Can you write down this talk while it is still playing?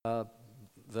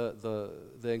the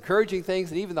encouraging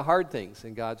things and even the hard things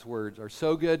in God's words are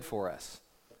so good for us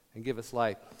and give us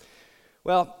life.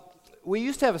 Well, we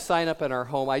used to have a sign up in our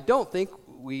home. I don't think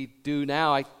we do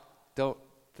now. I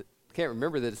can't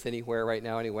remember that it's anywhere right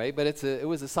now anyway, but it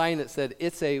was a sign that said,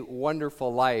 "It's a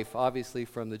Wonderful Life," obviously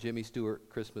from the Jimmy Stewart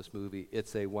Christmas movie,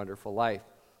 "It's a Wonderful Life."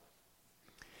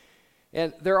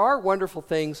 And there are wonderful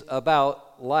things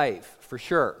about life, for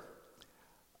sure.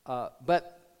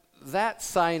 But that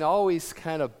sign always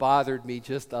kind of bothered me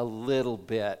just a little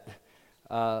bit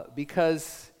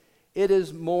because it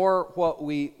is more what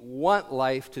we want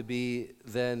life to be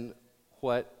than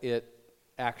what it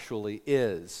actually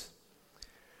is.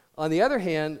 On the other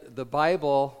hand, the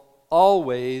Bible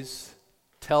always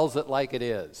tells it like it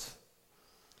is.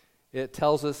 It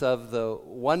tells us of the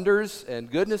wonders and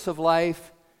goodness of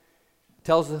life,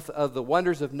 tells us of the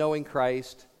wonders of knowing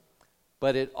Christ,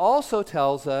 but it also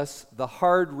tells us the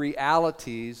hard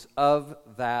realities of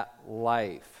that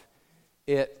life.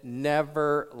 It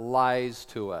never lies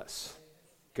to us.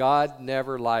 God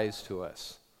never lies to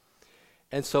us.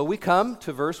 And so we come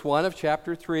to verse 1 of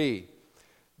chapter 3.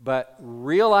 But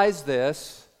realize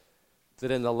this,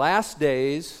 that in the last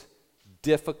days,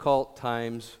 difficult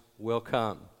times will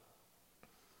come.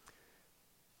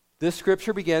 This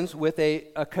scripture begins with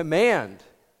a command.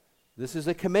 This is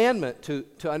a commandment to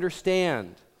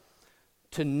understand,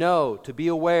 to know, to be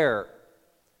aware,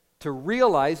 to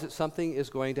realize that something is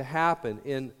going to happen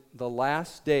in the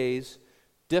last days.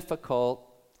 Difficult,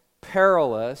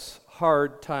 perilous,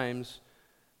 hard times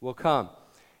will come.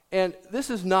 And this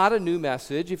is not a new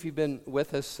message. If you've been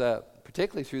with us,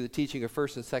 particularly through the teaching of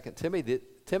 1st and 2nd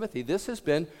Timothy, this has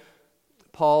been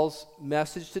Paul's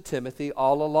message to Timothy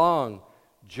all along.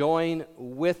 Join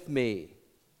with me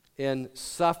in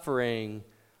suffering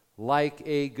like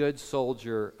a good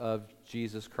soldier of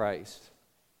Jesus Christ.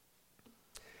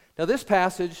 Now, this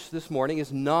passage this morning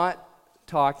is not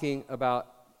talking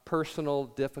about personal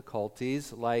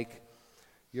difficulties like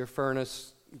your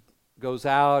furnace goes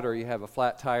out or you have a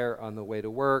flat tire on the way to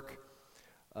work.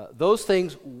 Those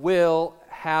things will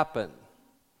happen.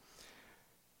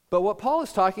 But what Paul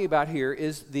is talking about here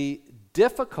is the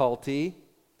difficulty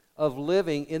of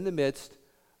living in the midst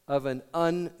of an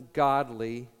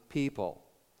ungodly people.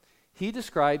 He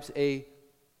describes a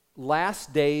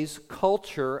last days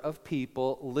culture of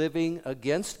people living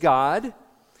against God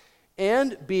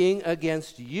and being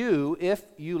against you if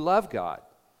you love God.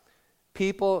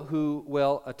 People who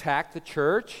will attack the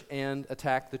church and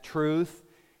attack the truth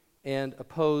and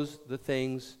oppose the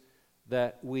things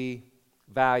that we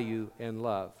value and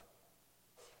love.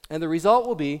 And the result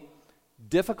will be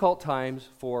difficult times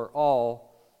for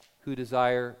all who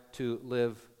desire to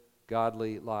live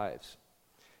godly lives.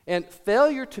 And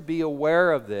failure to be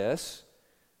aware of this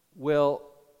will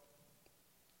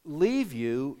leave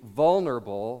you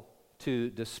vulnerable to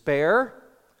despair,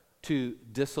 to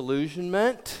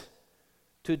disillusionment,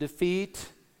 to defeat,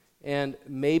 and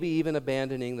maybe even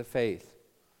abandoning the faith.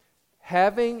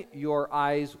 Having your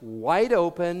eyes wide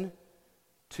open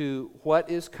to what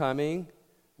is coming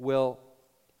will,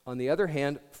 on the other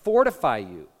hand, fortify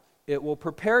you. It will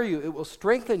prepare you. It will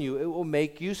strengthen you. It will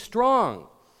make you strong.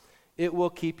 It will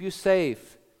keep you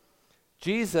safe.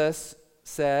 Jesus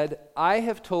said, "I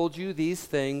have told you these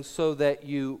things so that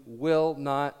you will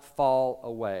not fall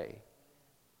away."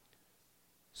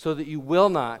 So that you will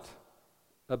not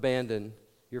abandon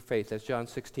your faith. That's John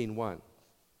 16:1.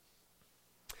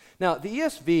 Now, the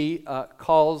ESV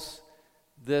calls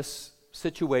this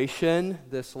situation,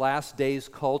 this last days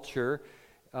culture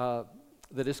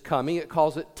that is coming, it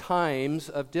calls it times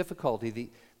of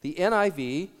difficulty. The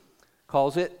NIV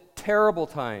calls it terrible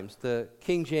times. The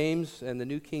King James and the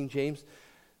New King James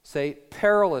say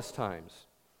perilous times.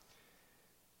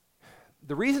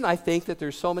 The reason I think that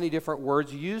there's so many different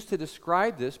words used to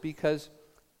describe this because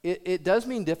it does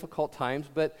mean difficult times,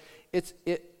 but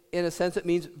in a sense it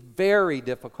means very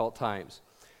difficult times.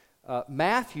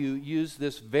 Matthew used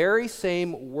this very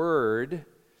same word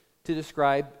to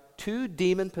describe two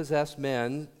demon-possessed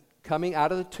men coming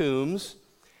out of the tombs,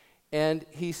 and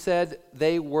he said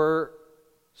they were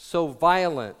so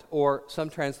violent, or some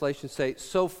translations say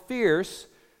so fierce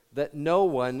that no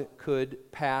one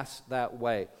could pass that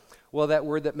way. Well, that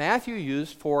word that Matthew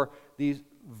used for these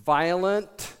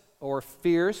violent or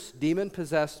fierce,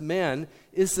 demon-possessed men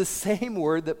is the same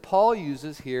word that Paul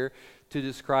uses here to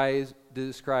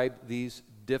describe these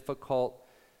difficult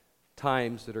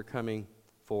times that are coming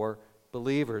for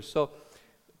believers. So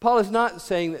Paul is not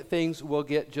saying that things will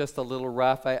get just a little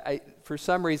rough. For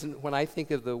some reason, when I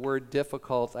think of the word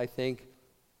difficult, I think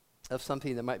of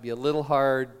something that might be a little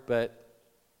hard, but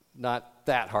not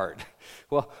that hard.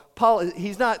 Well, Paul,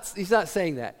 he's not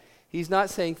saying that. He's not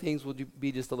saying things will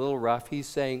be just a little rough. He's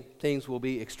saying things will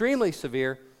be extremely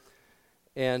severe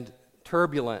and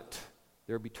turbulent.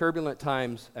 There will be turbulent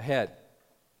times ahead.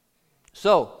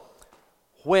 So,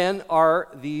 when are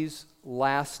these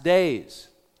last days?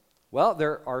 Well,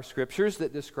 there are scriptures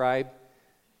that describe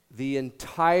the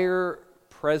entire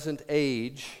present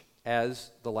age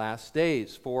as the last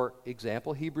days. For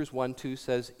example, Hebrews 1:2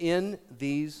 says, "In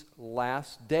these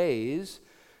last days,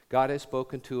 God has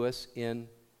spoken to us in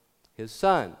His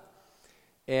Son."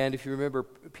 And if you remember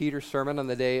Peter's sermon on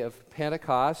the day of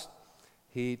Pentecost,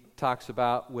 he talks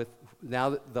about with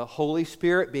now the Holy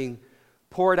Spirit being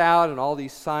poured out and all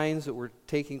these signs that were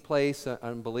taking place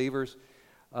on believers.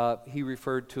 He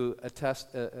referred to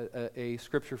a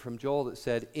scripture from Joel that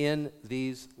said, in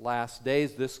these last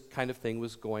days, this kind of thing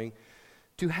was going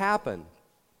to happen.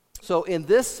 So in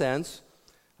this sense,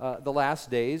 the last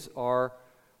days are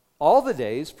all the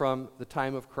days from the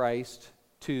time of Christ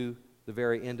to the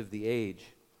very end of the age.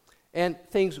 And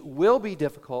things will be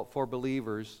difficult for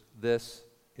believers this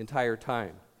entire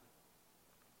time.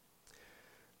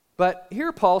 But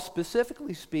here Paul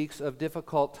specifically speaks of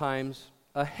difficult times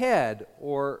ahead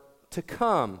or to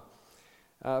come.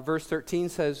 Verse 13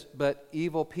 says, "But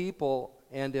evil people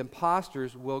and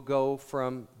impostors will go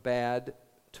from bad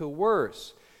to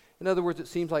worse." In other words, it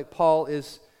seems like Paul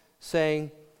is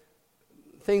saying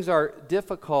things are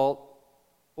difficult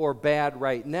or bad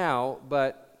right now,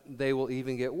 but they will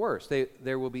even get worse.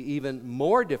 There will be even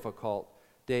more difficult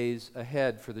days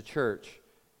ahead for the church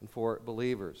and for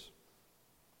believers.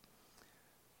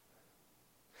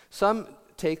 Some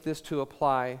take this to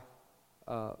apply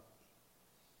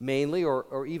mainly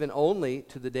or even only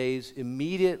to the days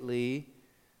immediately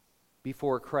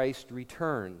before Christ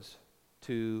returns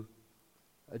to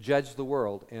judge the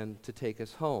world and to take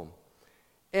us home.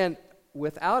 And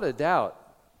without a doubt,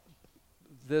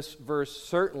 this verse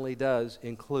certainly does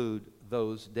include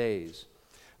those days.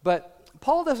 But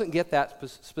Paul doesn't get that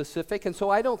specific, and so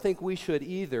I don't think we should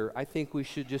either. I think we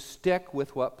should just stick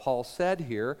with what Paul said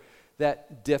here,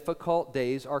 that difficult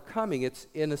days are coming. It's,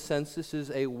 in a sense, this is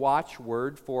a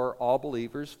watchword for all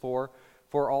believers for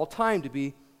all time to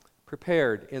be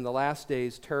prepared. In the last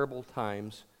days, terrible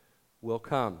times will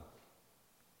come.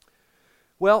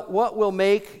 Well, what will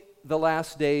make the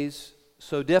last days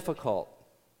so difficult?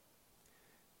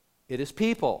 It is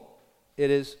people.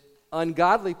 It is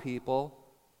ungodly people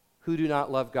who do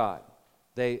not love God.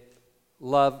 They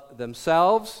love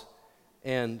themselves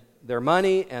and their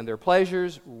money and their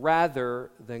pleasures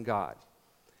rather than God.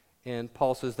 And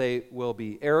Paul says they will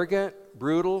be arrogant,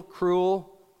 brutal,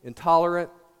 cruel, intolerant,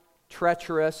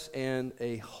 treacherous, and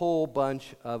a whole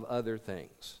bunch of other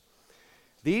things.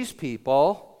 These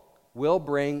people will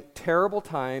bring terrible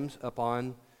times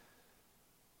upon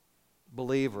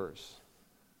believers.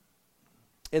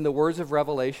 In the words of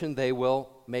Revelation, they will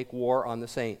make war on the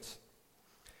saints.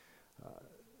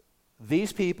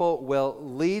 These people will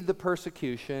lead the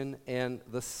persecution and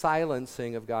the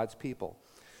silencing of God's people.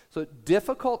 So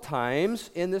difficult times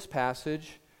in this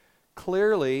passage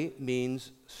clearly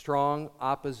means strong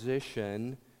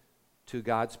opposition to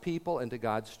God's people and to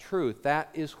God's truth. That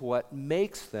is what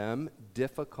makes them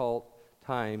difficult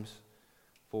times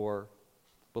for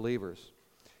believers.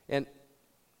 And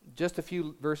just a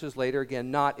few verses later,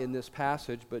 again, not in this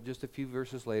passage, but just a few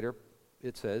verses later,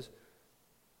 it says,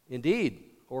 "Indeed,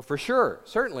 or for sure,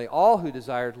 certainly, all who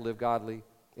desire to live godly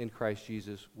in Christ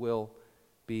Jesus will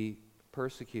be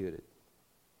persecuted."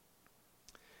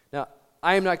 Now,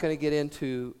 I am not going to get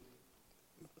into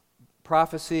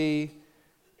prophecy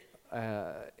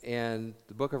and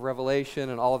the book of Revelation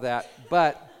and all of that,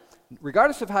 but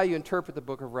regardless of how you interpret the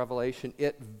book of Revelation,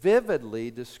 it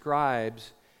vividly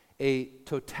describes a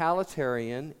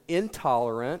totalitarian,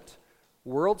 intolerant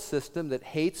world system that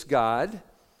hates God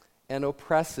and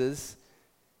oppresses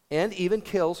and even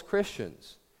kills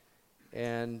Christians.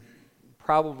 And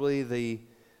probably the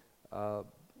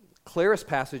clearest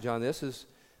passage on this is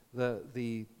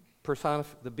the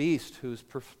beast who's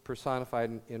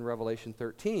personified in Revelation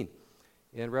 13.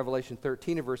 In Revelation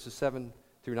 13, in verses 7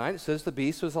 through 9, it says the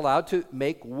beast was allowed to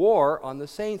make war on the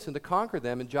saints and to conquer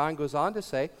them. And John goes on to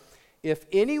say, if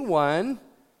anyone,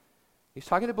 he's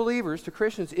talking to believers, to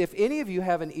Christians, if any of you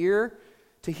have an ear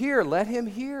to hear, let him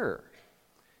hear.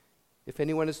 If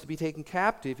anyone is to be taken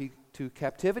captive, to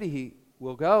captivity he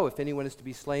will go. If anyone is to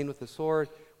be slain with the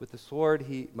sword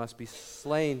he must be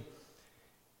slain.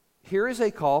 Here is a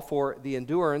call for the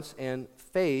endurance and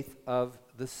faith of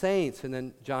the saints. And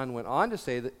then John went on to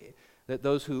say that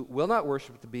those who will not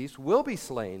worship the beast will be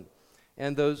slain,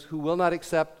 and those who will not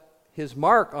accept his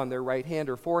mark on their right hand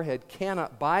or forehead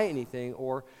cannot buy anything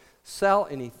or sell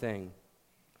anything.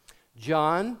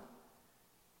 John,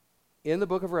 in the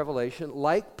book of Revelation,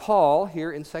 like Paul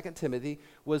here in 2 Timothy,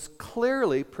 was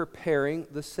clearly preparing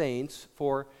the saints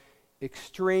for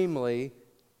extremely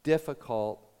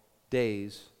difficult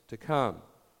days to come.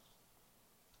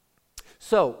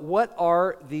 So, what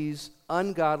are these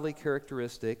ungodly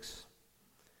characteristics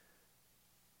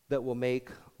that will make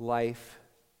life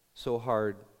so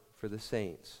hard for the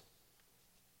saints?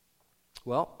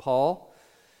 Well, Paul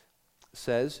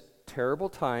says terrible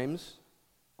times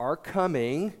are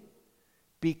coming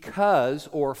because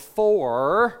or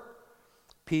for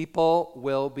people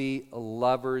will be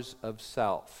lovers of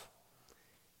self.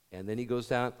 And then he goes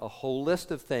down a whole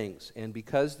list of things. And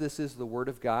because this is the Word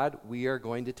of God, we are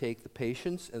going to take the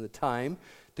patience and the time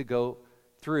to go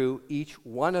through each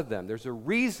one of them. There's a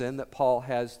reason that Paul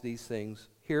has these things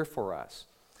here for us.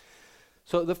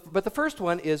 But the first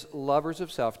one is lovers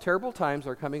of self. Terrible times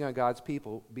are coming on God's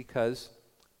people because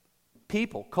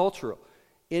people, cultural,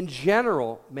 in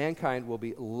general, mankind will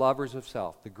be lovers of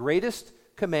self. The greatest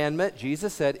commandment,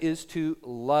 Jesus said, is to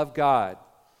love God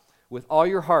with all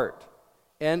your heart,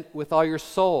 and with all your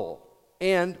soul,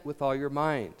 and with all your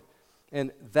mind.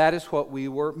 And that is what we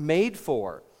were made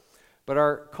for. But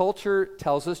our culture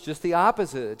tells us just the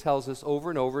opposite. It tells us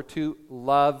over and over to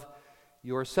love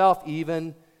yourself,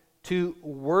 even to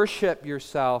worship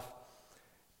yourself.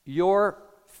 Your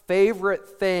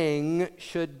favorite thing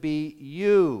should be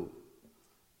you.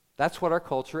 That's what our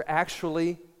culture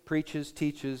actually preaches,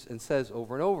 teaches, and says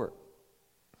over and over.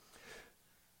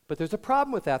 But there's a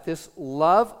problem with that. This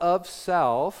love of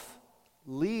self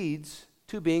leads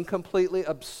to being completely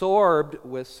absorbed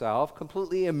with self,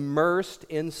 completely immersed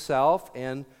in self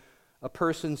and a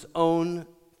person's own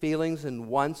feelings and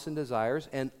wants and desires.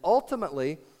 And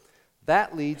ultimately,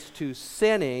 that leads to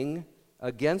sinning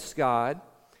against God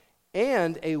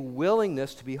and a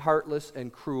willingness to be heartless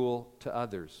and cruel to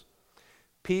others.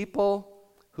 People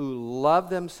who love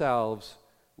themselves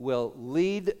will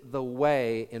lead the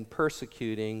way in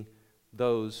persecuting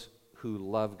those who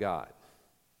love God.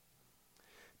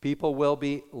 People will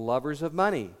be lovers of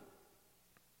money.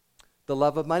 The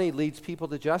love of money leads people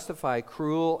to justify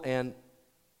cruel and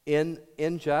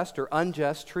unjust or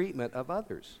unjust treatment of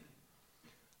others.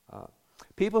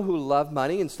 People who love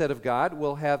money instead of God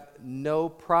will have no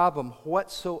problem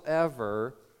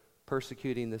whatsoever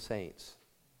persecuting the saints.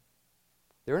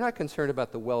 They're not concerned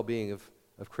about the well-being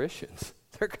of Christians.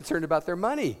 They're concerned about their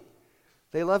money.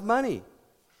 They love money.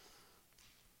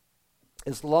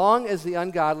 As long as the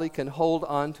ungodly can hold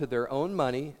on to their own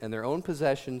money and their own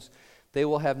possessions, they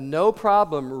will have no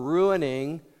problem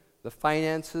ruining the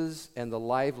finances and the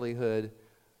livelihood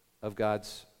of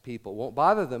God's people. It won't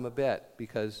bother them a bit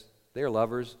because they're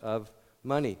lovers of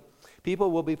money.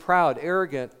 People will be proud,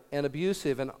 arrogant, and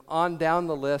abusive, and on down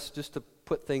the list, just to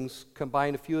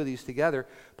combine a few of these together,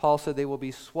 Paul said they will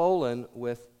be swollen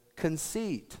with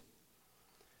conceit.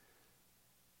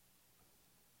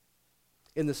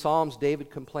 In the Psalms,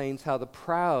 David complains how the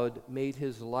proud made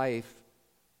his life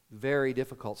very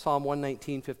difficult. Psalm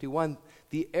 119:51,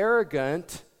 the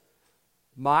arrogant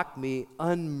mock me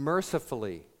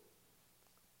unmercifully,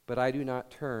 but I do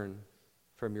not turn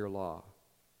from your law.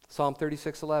 Psalm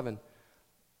 36:11,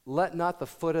 let not the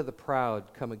foot of the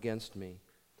proud come against me,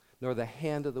 nor the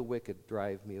hand of the wicked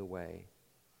drive me away.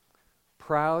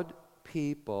 Proud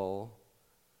people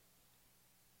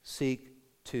seek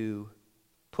to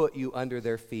put you under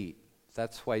their feet.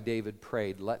 That's why David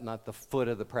prayed, let not the foot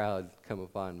of the proud come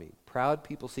upon me. Proud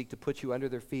people seek to put you under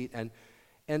their feet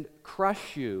and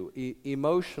crush you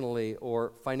emotionally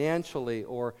or financially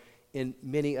or in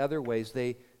many other ways.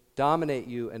 They dominate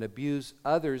you and abuse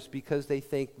others because they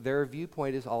think their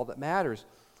viewpoint is all that matters.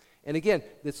 And again,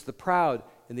 it's the proud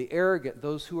and the arrogant,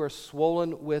 those who are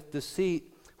swollen with deceit,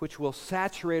 which will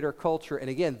saturate our culture. And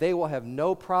again, they will have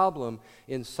no problem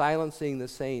in silencing the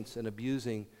saints and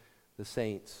abusing the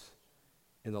saints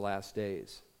in the last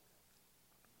days.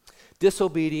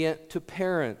 Disobedient to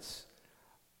parents.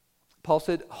 Paul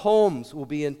said homes will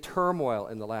be in turmoil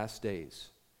in the last days.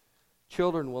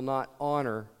 Children will not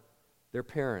honor their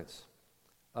parents.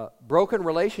 Broken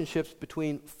relationships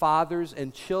between fathers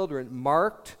and children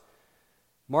marked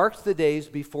the days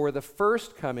before the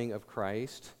first coming of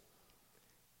Christ,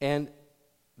 and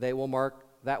that will mark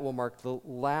the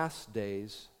last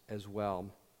days as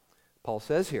well. Paul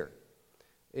says here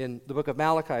in the book of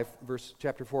Malachi,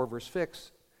 chapter 4, verse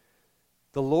 6,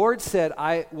 the Lord said,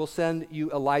 I will send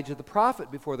you Elijah the prophet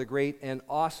before the great and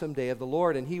awesome day of the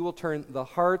Lord, and he will turn the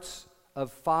hearts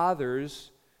of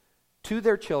fathers to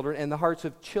their children, and the hearts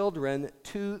of children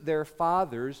to their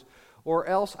fathers, or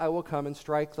else I will come and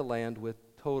strike the land with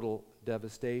total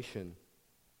devastation.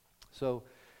 So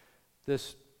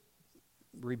this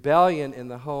rebellion in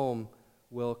the home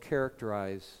will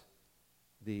characterize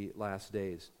the last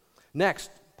days.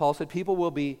 Next, Paul said people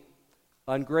will be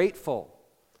ungrateful.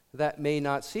 That may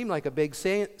not seem like a big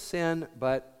sin,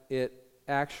 but it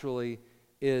actually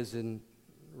is. In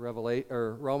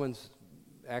Romans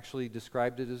actually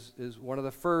described it as one of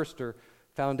the first or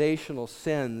foundational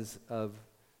sins of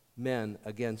men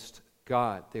against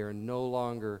God. They are no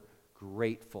longer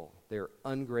grateful. They're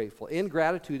ungrateful.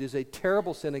 Ingratitude is a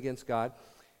terrible sin against God,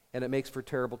 and it makes for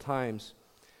terrible times.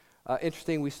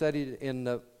 Interesting, we studied in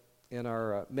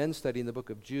our men's study in the book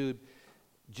of Jude.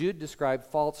 Jude described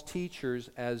false teachers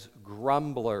as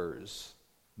grumblers,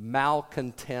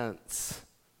 malcontents,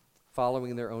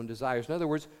 following their own desires. In other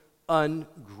words,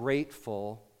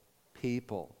 ungrateful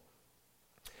people.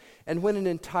 And when an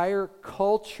entire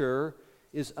culture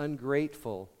is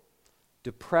ungrateful,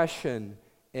 depression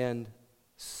and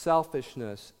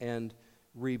selfishness and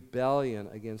rebellion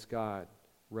against God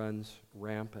runs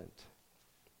rampant.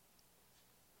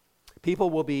 People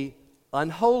will be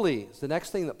unholy, is the next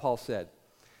thing that Paul said.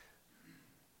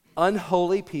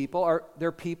 Unholy people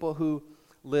they're people who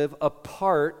live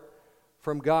apart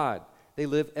from God. They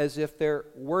live as if there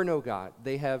were no God.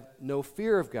 They have no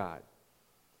fear of God.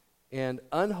 And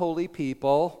unholy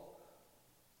people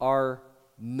are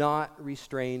not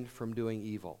restrained from doing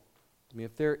evil. I mean,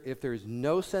 if there's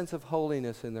no sense of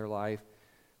holiness in their life,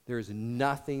 there's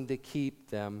nothing to keep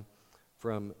them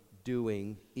from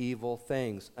doing evil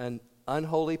things. And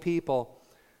unholy people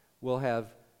will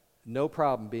have no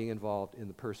problem being involved in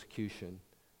the persecution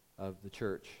of the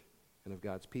church and of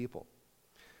God's people.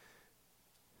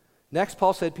 Next,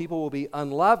 Paul said people will be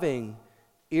unloving,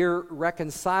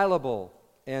 irreconcilable,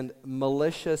 and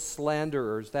malicious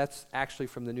slanderers. That's actually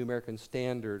from the New American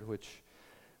Standard, which,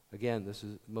 again, this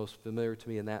is most familiar to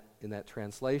me in that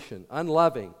translation.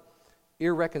 Unloving,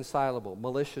 irreconcilable,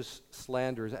 malicious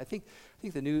slanderers. I think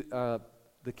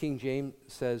the King James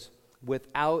says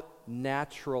without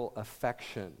natural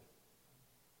affection.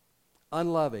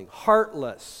 Unloving,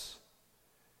 heartless,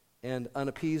 and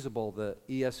unappeasable, the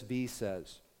ESV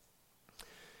says.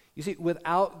 You see,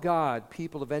 without God,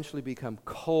 people eventually become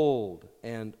cold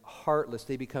and heartless.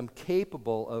 They become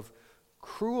capable of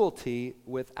cruelty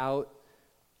without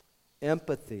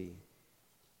empathy.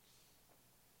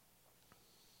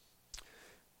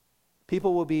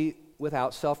 People will be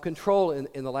without self-control.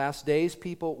 In the last days,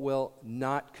 people will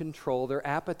not control their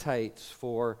appetites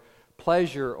for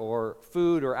pleasure or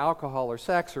food or alcohol or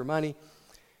sex or money.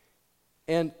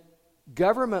 And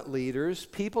government leaders,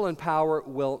 people in power,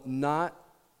 will not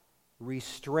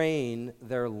restrain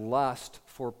their lust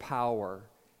for power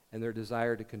and their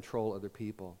desire to control other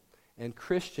people. And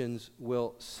Christians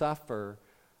will suffer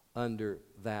under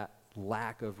that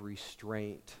lack of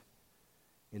restraint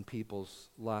in people's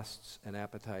lusts and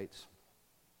appetites.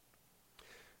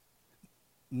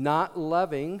 Not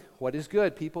loving what is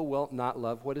good. People will not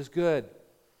love what is good.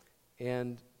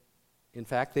 And in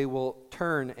fact, they will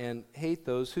turn and hate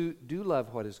those who do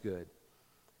love what is good.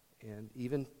 And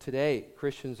even today,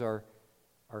 Christians are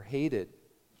hated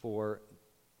for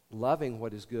loving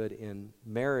what is good in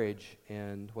marriage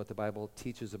and what the Bible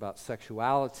teaches about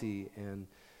sexuality and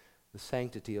the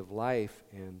sanctity of life.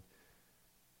 And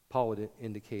Paul would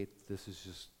indicate this is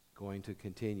just going to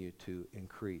continue to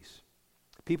increase.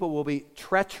 People will be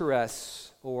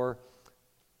treacherous, or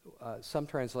some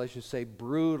translations say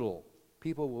brutal.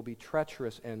 People will be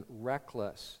treacherous and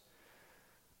reckless.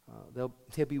 They'll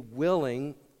be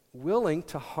willing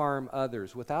to harm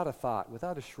others without a thought,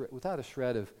 without a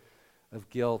shred of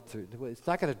guilt. It's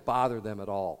not going to bother them at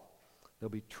all. They'll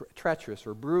be treacherous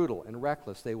or brutal and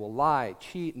reckless. They will lie,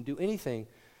 cheat, and do anything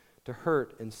to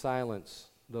hurt and silence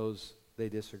those they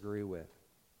disagree with.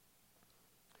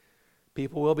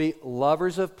 People will be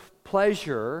lovers of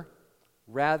pleasure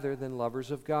rather than lovers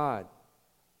of God.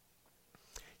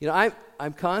 You know,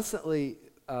 I'm constantly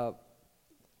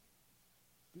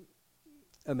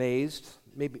amazed,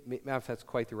 maybe if that's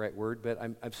quite the right word, but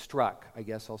I'm struck, I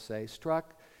guess I'll say,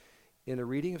 struck in a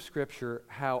reading of Scripture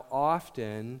how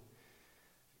often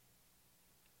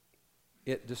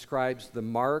it describes the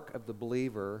mark of the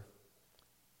believer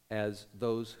as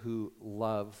those who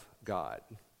love God.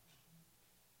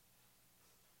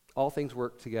 All things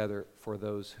work together for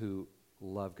those who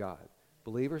love God.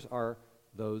 Believers are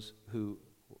those who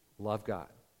love God.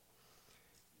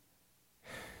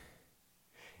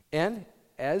 And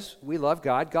as we love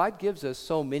God, God gives us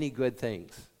so many good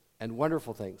things and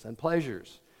wonderful things and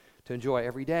pleasures to enjoy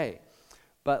every day.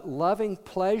 But loving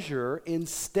pleasure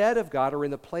instead of God or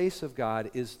in the place of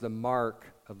God is the mark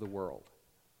of the world.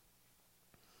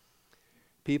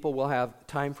 People will have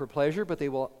time for pleasure, but they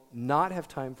will not have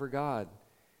time for God.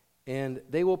 And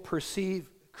they will perceive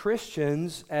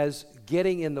Christians as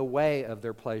getting in the way of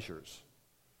their pleasures.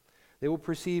 They will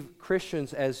perceive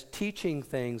Christians as teaching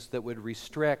things that would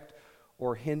restrict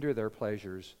or hinder their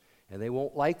pleasures. And they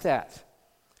won't like that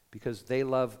because they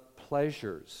love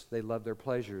pleasures. They love their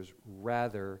pleasures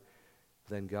rather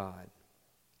than God.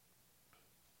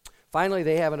 Finally,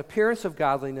 they have an appearance of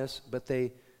godliness, but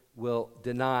they will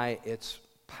deny its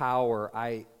power.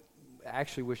 I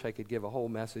actually wish I could give a whole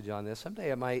message on this.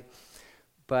 Someday I might,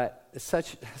 but it's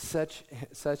such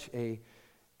a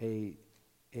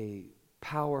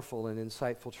powerful and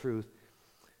insightful truth.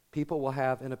 People will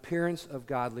have an appearance of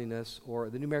godliness, or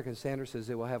the New American Standard says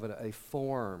they will have a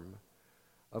form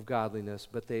of godliness,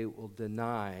 but they will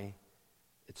deny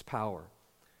its power.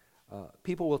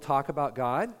 People will talk about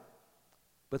God,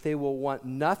 but they will want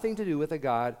nothing to do with a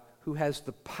God who has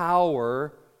the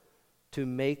power to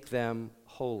make them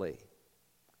holy.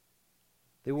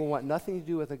 They will want nothing to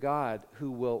do with a God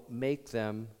who will make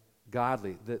them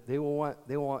godly. They will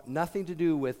want nothing to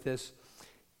do with this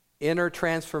inner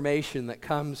transformation that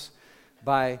comes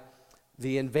by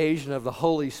the invasion of the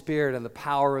Holy Spirit and the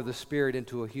power of the Spirit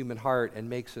into a human heart and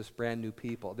makes us brand new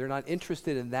people. They're not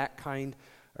interested in that kind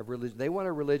of religion. They want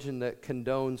a religion that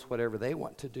condones whatever they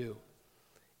want to do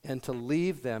and to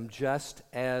leave them just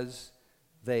as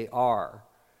they are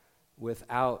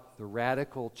without the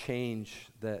radical change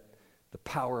that the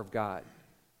power of God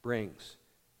brings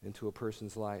into a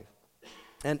person's life.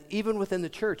 And even within the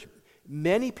church,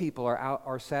 many people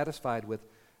are satisfied with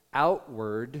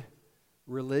outward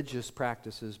religious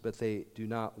practices, but they do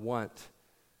not want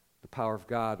the power of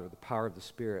God or the power of the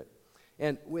Spirit.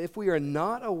 And if we are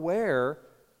not aware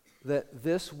that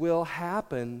this will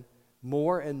happen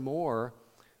more and more,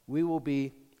 we will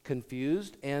be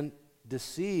confused and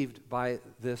deceived by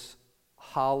this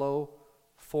hollow,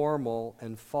 formal,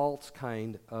 and false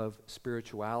kind of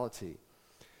spirituality.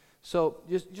 So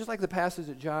just like the passage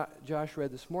that Josh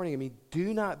read this morning, I mean,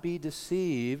 do not be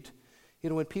deceived. You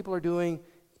know, when people are doing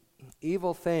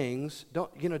evil things,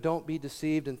 don't be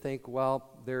deceived and think, well,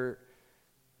 they're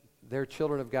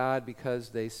children of God because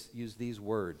they use these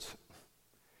words.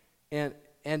 And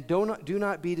do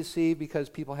not be deceived because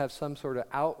people have some sort of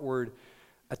outward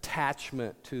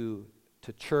attachment to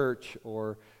church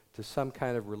or to some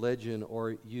kind of religion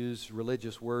or use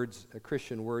religious words,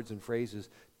 Christian words and phrases.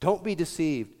 Don't be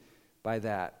deceived by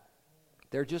that.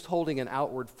 They're just holding an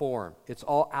outward form. It's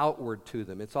all outward to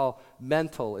them. It's all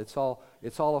mental. It's all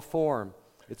a form.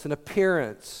 It's an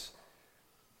appearance.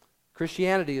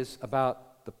 Christianity is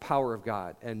about the power of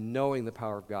God and knowing the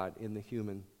power of God in the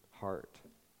human heart.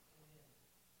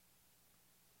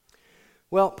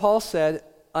 Well, Paul said,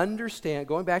 understand,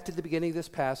 going back to the beginning of this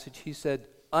passage, he said,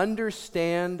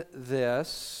 understand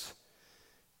this,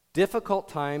 difficult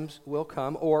times will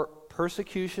come, or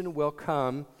persecution will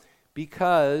come,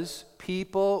 because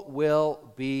people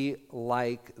will be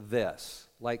like this,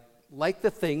 like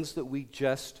the things that we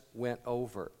just went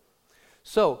over.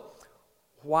 So,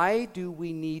 why do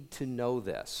we need to know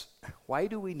this? Why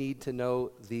do we need to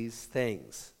know these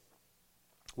things?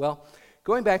 Well,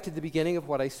 going back to the beginning of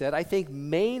what I said, I think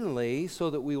mainly so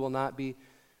that we will not be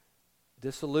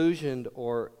disillusioned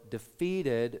or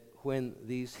defeated when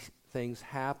these things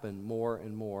happen more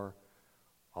and more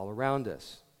all around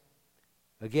us.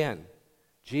 Again,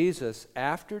 Jesus,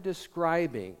 after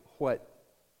describing what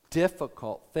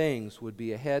difficult things would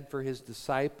be ahead for his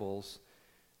disciples,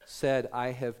 said,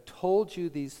 I have told you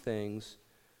these things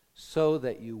so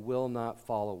that you will not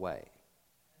fall away,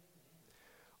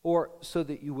 or so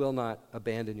that you will not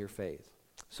abandon your faith.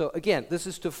 So again, this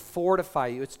is to fortify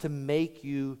you. It's to make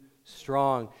you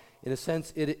strong. In a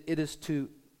sense, it is to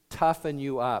toughen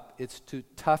you up. It's to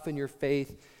toughen your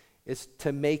faith. It's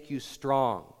to make you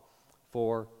strong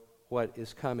for what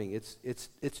is coming. It's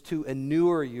to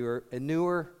inure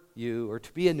you, or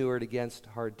to be inured against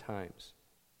hard times.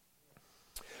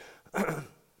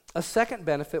 A second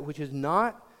benefit, which is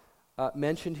not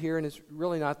mentioned here and is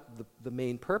really not the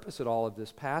main purpose at all of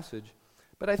this passage,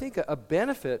 but I think a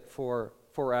benefit for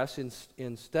us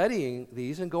in studying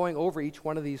these and going over each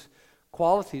one of these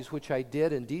qualities, which I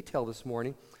did in detail this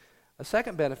morning, a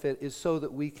second benefit is so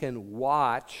that we can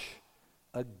watch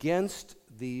against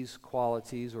these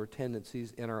qualities or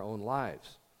tendencies in our own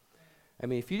lives. I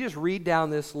mean, if you just read down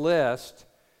this list,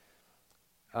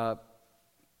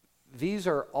 these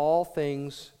are all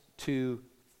things to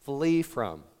flee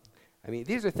from. I mean,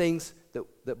 these are things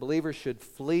that believers should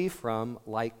flee from,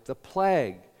 like the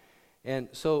plague. And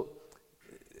so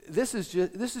this is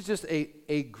just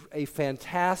a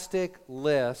fantastic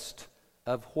list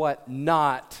of what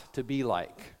not to be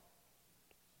like.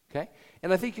 Okay?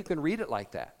 And I think you can read it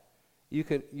like that. You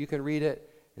can read it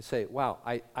and say, wow,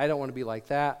 I don't want to be like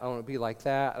that. I don't want to be like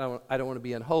that. I don't want to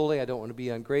be unholy. I don't want to be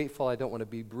ungrateful. I don't want to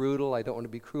be brutal. I don't want to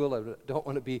be cruel. I don't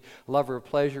want to be a lover of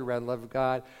pleasure rather than love of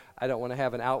God. I don't want to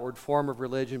have an outward form of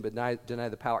religion but deny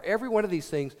the power. Every one of these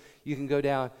things you can go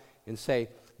down and say,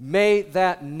 may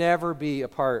that never be a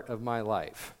part of my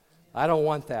life. I don't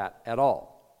want that at all.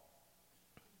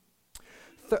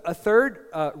 A third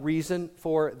reason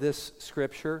for this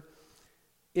scripture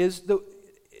is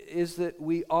that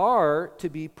we are to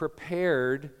be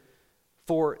prepared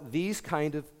for these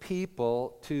kind of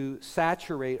people to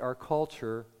saturate our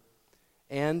culture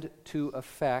and to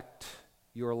affect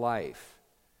your life.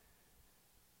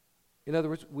 In other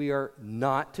words, we are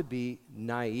not to be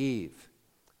naive.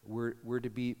 We're to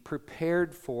be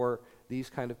prepared for these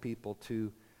kind of people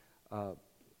to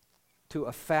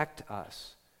affect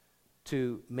us,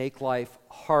 to make life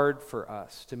hard for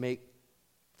us, to make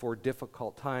for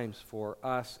difficult times for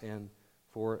us and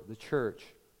for the church.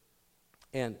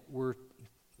 And we're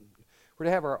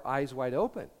to have our eyes wide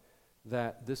open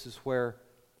that this is where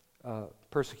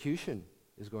persecution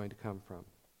is going to come from.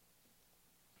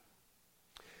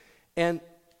 And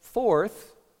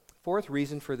fourth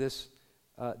reason for this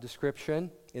description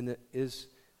is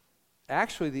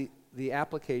actually the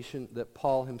application that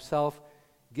Paul himself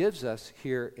gives us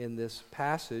here in this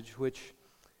passage, which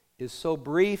is so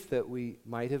brief that we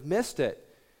might have missed it.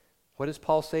 What does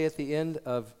Paul say at the end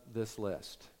of this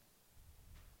list?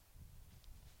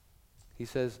 He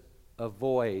says,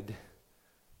 avoid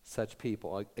such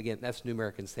people. Again, that's New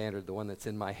American Standard, the one that's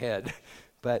in my head.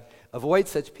 But avoid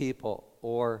such people,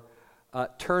 or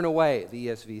turn away, the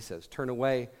ESV says. Turn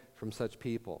away from such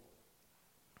people.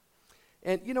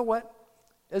 And you know what?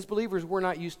 As believers, we're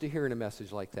not used to hearing a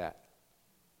message like that.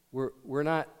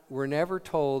 We're never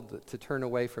told to turn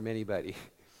away from anybody,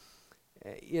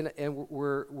 and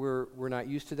we're not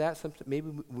used to that.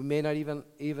 Maybe we may not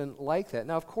even like that.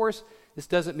 Now, of course, this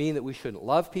doesn't mean that we shouldn't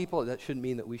love people. That shouldn't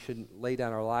mean that we shouldn't lay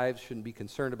down our lives, shouldn't be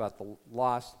concerned about the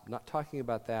lost. I'm not talking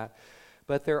about that.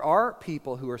 But there are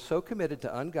people who are so committed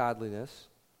to ungodliness,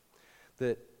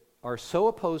 that are so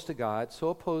opposed to God, so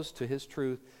opposed to His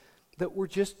truth, that we're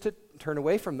just to turn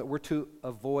away from them. We're to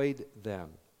avoid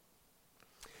them.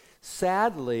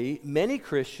 Sadly, many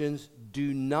Christians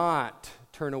do not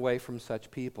turn away from such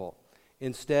people.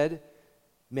 Instead,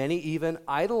 many even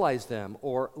idolize them,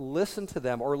 or listen to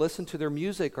them, or listen to their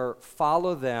music, or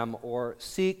follow them, or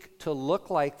seek to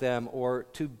look like them, or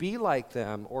to be like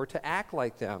them, or to act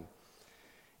like them.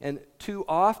 And too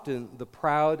often, the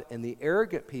proud and the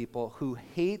arrogant people who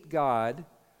hate God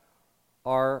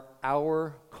are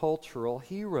our cultural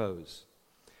heroes.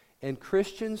 And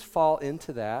Christians fall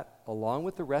into that, along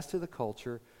with the rest of the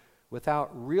culture, without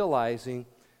realizing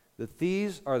that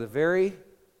these are the very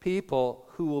people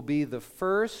who will be the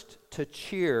first to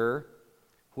cheer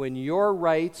when your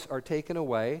rights are taken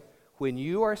away, when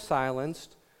you are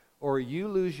silenced, or you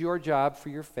lose your job for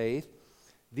your faith.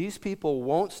 These people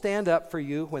won't stand up for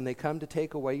you when they come to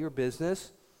take away your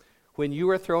business, when you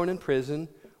are thrown in prison,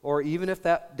 or even if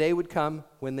that day would come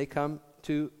when they come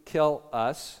to kill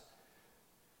us.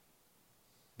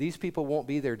 These people won't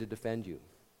be there to defend you.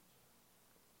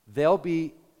 They'll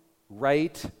be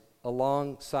right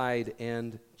alongside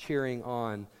and cheering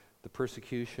on the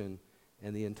persecution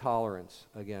and the intolerance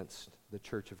against the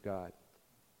church of God.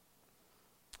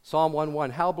 Psalm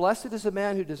 1:1, how blessed is a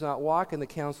man who does not walk in the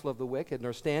counsel of the wicked,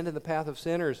 nor stand in the path of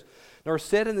sinners, nor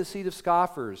sit in the seat of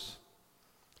scoffers.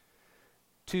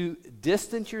 To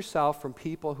distance yourself from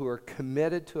people who are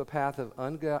committed to a path of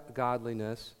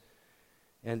ungodliness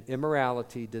and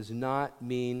immorality does not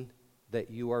mean that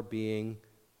you are being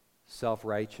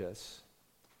self-righteous,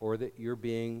 or that you're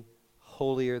being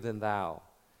holier than thou,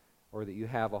 or that you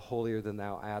have a holier than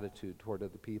thou attitude toward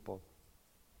other people.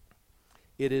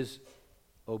 It is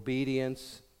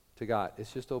obedience to God.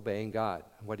 It's just obeying God,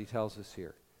 what He tells us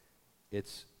here.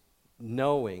 It's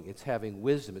knowing, it's having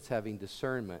wisdom, it's having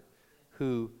discernment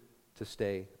who to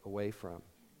stay away from.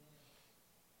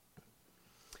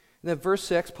 And then verse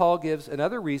 6, Paul gives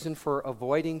another reason for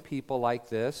avoiding people like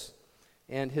this,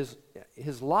 and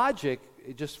his logic,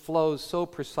 it just flows so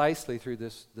precisely through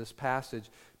this passage.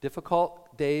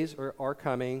 Difficult days are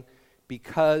coming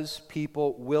because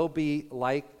people will be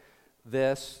like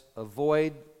this.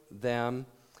 Avoid them.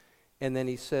 And then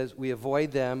he says we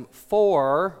avoid them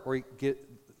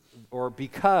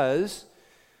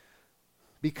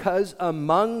because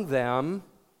among them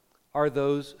are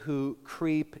those who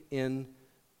creep in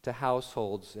to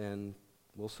households and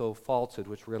will sow falsehood,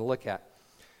 which we're going to look at.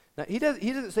 Now, he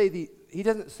doesn't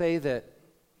say that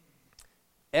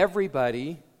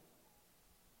everybody,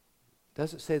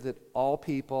 doesn't say that all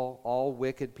people, all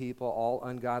wicked people, all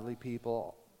ungodly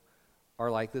people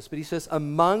are like this, but he says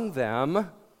among them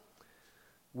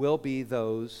will be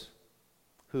those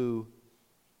who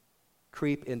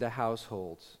creep into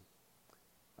households.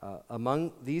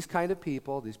 Among these kind of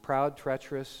people, these proud,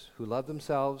 treacherous, who love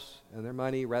themselves and their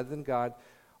money rather than God,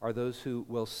 are those who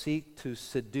will seek to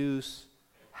seduce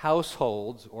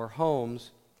households or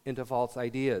homes into false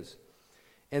ideas.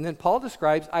 And then Paul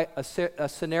describes a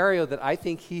scenario that I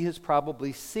think he has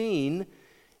probably seen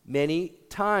many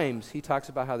times. He talks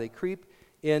about how they creep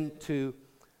into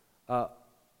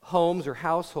homes or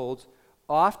households,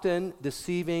 often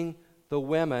deceiving the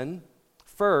women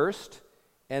first,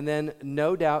 and then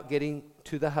no doubt getting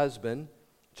to the husband,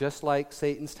 just like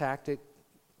Satan's tactic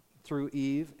through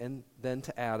Eve and then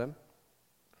to Adam.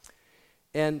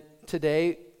 And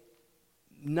today,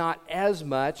 not as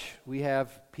much. We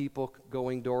have people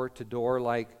going door to door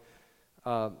like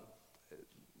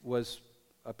was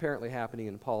apparently happening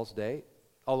in Paul's day,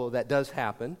 although that does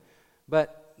happen.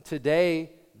 But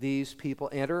today, these people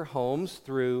enter homes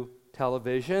through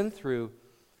television, through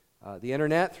the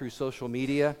internet, through social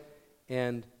media,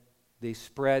 and they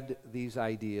spread these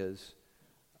ideas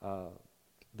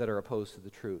that are opposed to the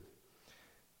truth.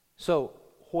 So,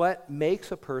 what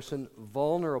makes a person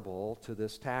vulnerable to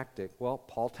this tactic? Well,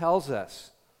 Paul tells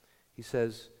us. He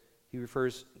says, he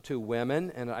refers to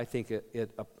women, and I think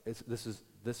this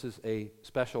is a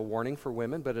special warning for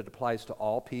women, but it applies to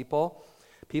all people.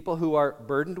 People who are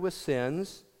burdened with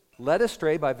sins, led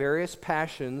astray by various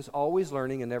passions, always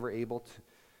learning and never able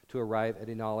to arrive at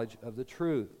a knowledge of the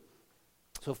truth.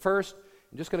 So first,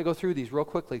 I'm just going to go through these real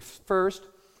quickly. First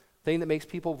thing that makes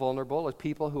people vulnerable is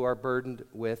people who are burdened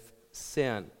with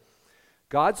sin.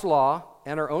 God's law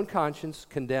and our own conscience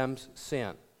condemns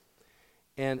sin.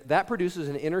 And that produces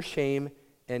an inner shame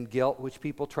and guilt which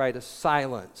people try to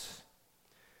silence.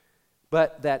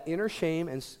 But that inner shame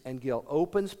and guilt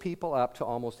opens people up to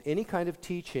almost any kind of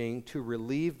teaching to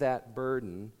relieve that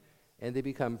burden, and they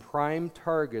become prime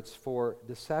targets for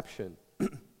deception.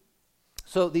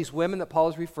 So these women that Paul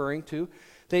is referring to,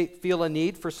 they feel a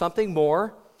need for something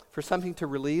more, for something to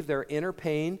relieve their inner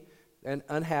pain and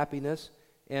unhappiness,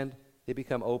 and they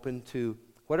become open to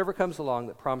whatever comes along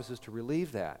that promises to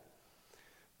relieve that.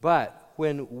 But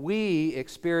when we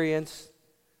experience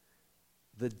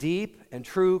the deep and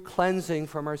true cleansing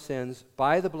from our sins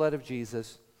by the blood of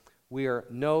Jesus, we are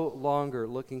no longer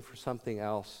looking for something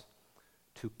else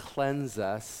to cleanse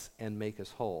us and make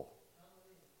us whole.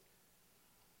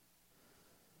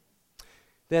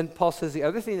 Then Paul says the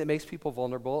other thing that makes people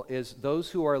vulnerable is those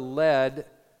who are led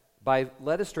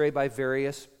astray by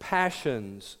various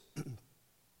passions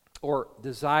or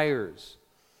desires.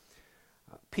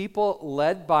 People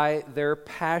led by their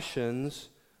passions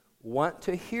want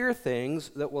to hear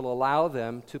things that will allow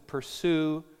them to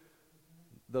pursue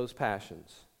those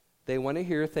passions. They want to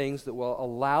hear things that will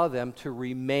allow them to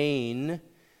remain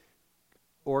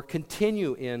or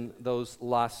continue in those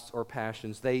lusts or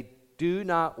passions. They do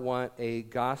not want a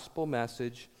gospel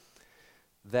message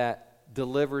that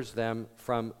delivers them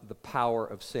from the power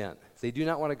of sin. They do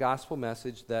not want a gospel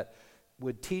message that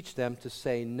would teach them to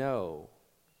say no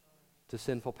to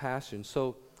sinful passions.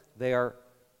 So they are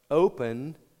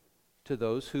open to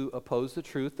those who oppose the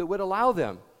truth that would allow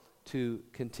them to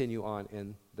continue on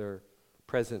in their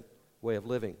present way of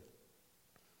living.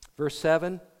 Verse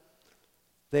 7,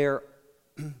 there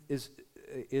is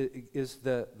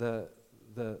the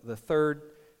third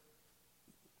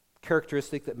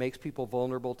characteristic that makes people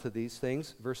vulnerable to these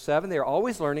things. Verse 7, they are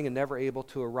always learning and never able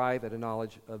to arrive at a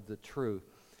knowledge of the truth.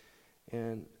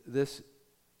 And this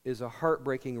is a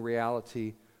heartbreaking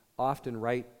reality, often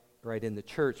right in the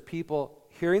church. People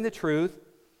hearing the truth,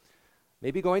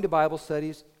 maybe going to Bible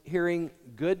studies, hearing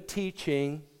good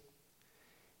teaching,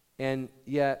 and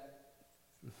yet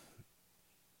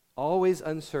always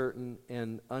uncertain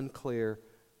and unclear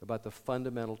about the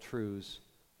fundamental truths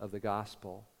of the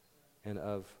gospel and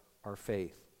of our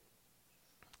faith.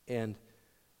 And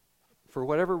for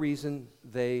whatever reason,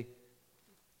 they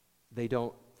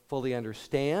don't fully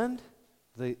understand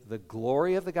the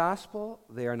glory of the gospel.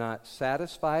 They are not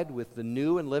satisfied with the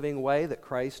new and living way that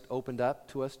Christ opened up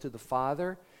to us to the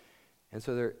Father. And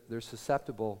so they're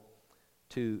susceptible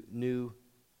to new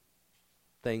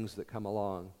things that come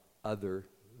along other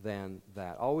than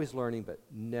that. Always learning, but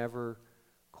never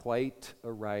quite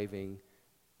arriving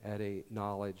at a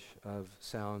knowledge of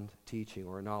sound teaching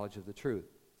or a knowledge of the truth.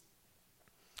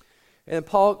 And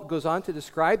Paul goes on to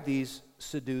describe these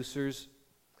seducers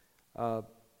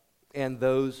and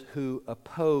those who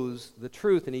oppose the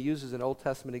truth. And he uses an Old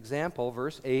Testament example,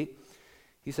 verse 8.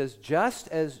 He says, just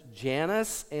as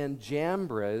Jannes and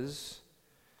Jambres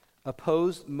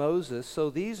opposed Moses,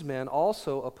 so these men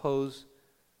also oppose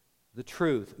the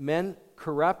truth. Men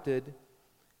corrupted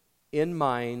in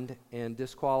mind and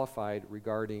disqualified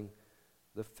regarding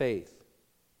the faith.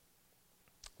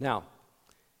 Now,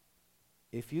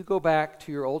 if you go back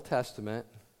to your Old Testament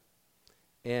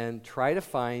and try to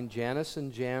find Jannes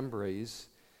and Jambres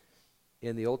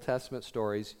in the Old Testament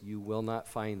stories, you will not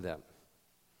find them.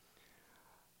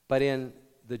 But in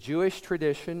the Jewish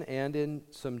tradition and in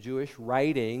some Jewish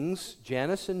writings,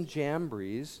 Jannes and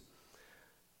Jambres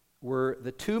were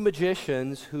the two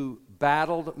magicians who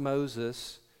battled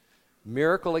Moses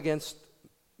miracle against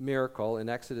miracle in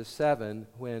Exodus 7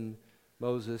 when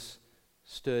Moses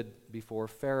stood before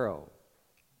Pharaoh.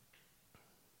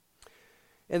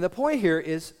 And the point here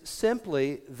is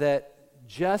simply that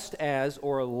just as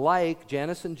or like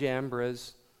Jannes and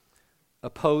Jambres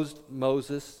opposed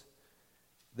Moses,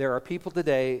 there are people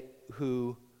today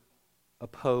who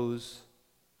oppose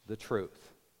the truth.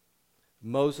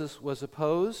 Moses was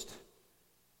opposed.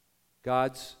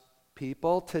 God's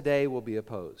people today will be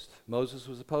opposed. Moses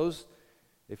was opposed.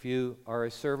 If you are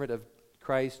a servant of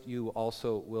Christ, you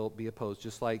also will be opposed,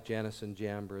 just like Jannes and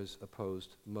Jambres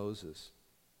opposed Moses.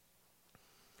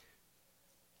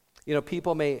 You know,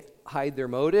 people may hide their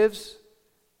motives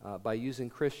by using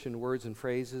Christian words and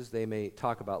phrases. They may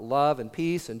talk about love and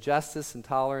peace and justice and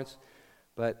tolerance,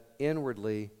 but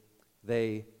inwardly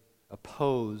they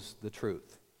oppose the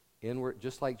truth. Inward,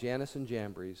 just like Jannes and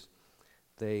Jambres,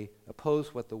 they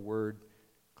oppose what the Word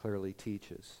clearly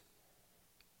teaches.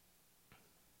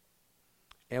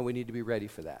 And we need to be ready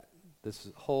for that. This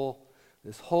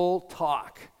whole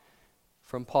talk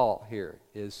from Paul here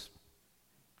is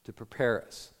to prepare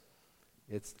us.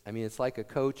 It's like a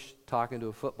coach talking to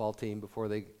a football team before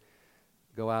they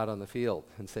go out on the field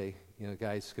and say,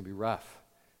 guys, it's going to be rough.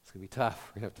 It's going to be tough.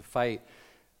 We're going to have to fight.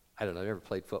 I don't know. I never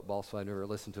played football, so I never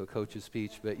listened to a coach's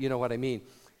speech, but you know what I mean.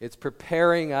 It's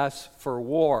preparing us for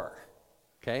war,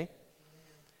 okay?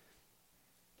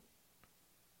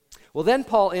 Well, then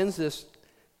Paul ends this,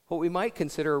 what we might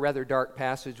consider a rather dark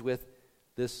passage, with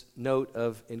this note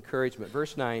of encouragement.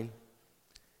 Verse 9.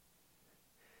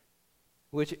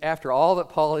 Which, after all that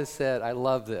Paul has said, I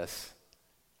love this.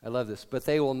 But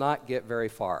they will not get very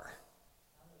far.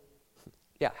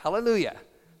 Yeah, hallelujah.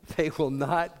 They will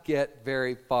not get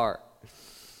very far.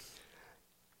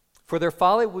 For their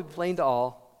folly will be plain to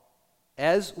all,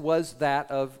 as was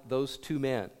that of those two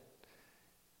men.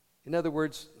 In other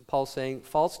words, Paul's saying,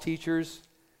 false teachers,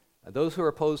 those who are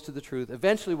opposed to the truth,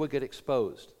 eventually will get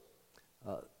exposed.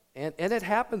 And it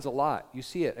happens a lot. You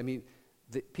see it.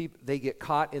 They get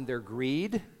caught in their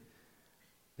greed.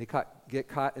 They get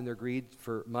caught in their greed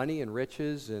for money and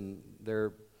riches, and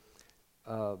their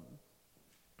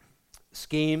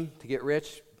scheme to get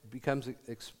rich becomes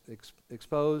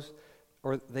exposed.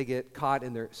 Or they get caught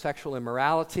in their sexual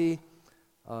immorality,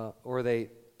 or they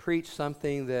preach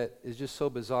something that is just so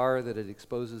bizarre that it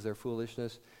exposes their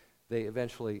foolishness. They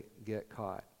eventually get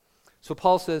caught. So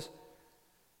Paul says,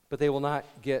 but they will not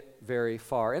get very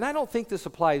far. And I don't think this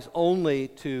applies only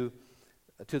to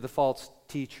the false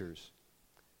teachers.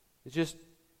 It's just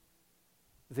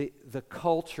the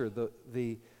culture,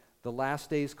 the last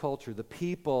days culture, the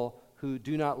people who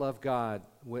do not love God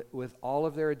with all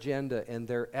of their agenda and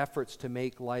their efforts to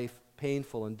make life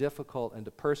painful and difficult and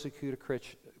to persecute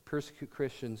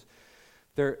Christians.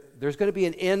 There's going to be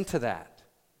an end to that.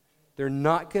 They're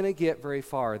not going to get very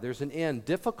far. There's an end.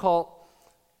 Difficult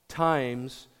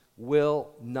times will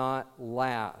not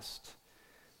last.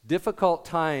 Difficult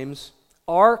times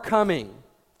are coming,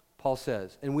 Paul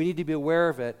says, and we need to be aware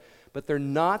of it, but they're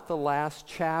not the last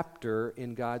chapter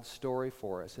in God's story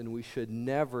for us, and we should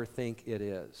never think it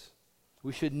is.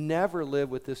 We should never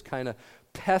live with this kind of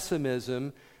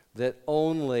pessimism that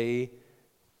only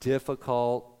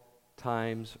difficult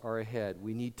times are ahead.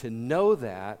 We need to know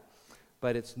that,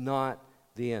 but it's not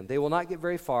the end. They will not get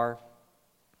very far.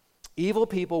 Evil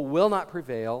people will not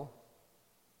prevail.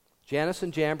 Jannes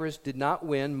and Jambres did not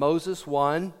win. Moses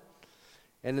won.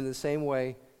 And in the same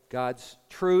way, God's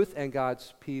truth and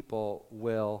God's people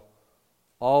will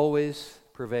always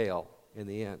prevail in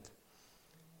the end.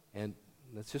 And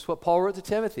that's just what Paul wrote to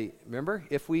Timothy. Remember,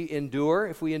 if we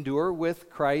endure with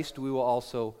Christ, we will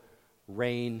also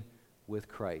reign with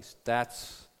Christ.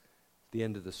 That's the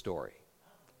end of the story.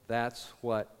 That's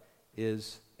what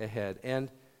is ahead. And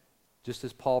just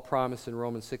as Paul promised in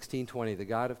Romans 16:20, the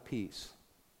God of peace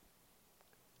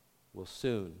will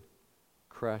soon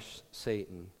crush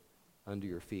Satan under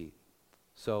your feet.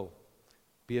 So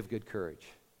be of good courage.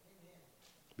 Amen.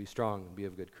 Be strong and be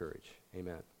of good courage.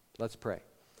 Amen. Let's pray.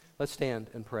 Let's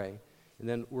stand and pray. And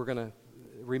then we're going to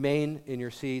remain in your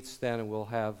seats then, and we'll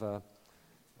have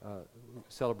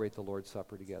celebrate the Lord's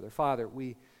Supper together. Father,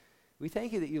 we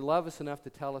thank you that you love us enough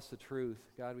to tell us the truth.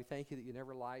 God, we thank you that you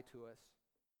never lie to us.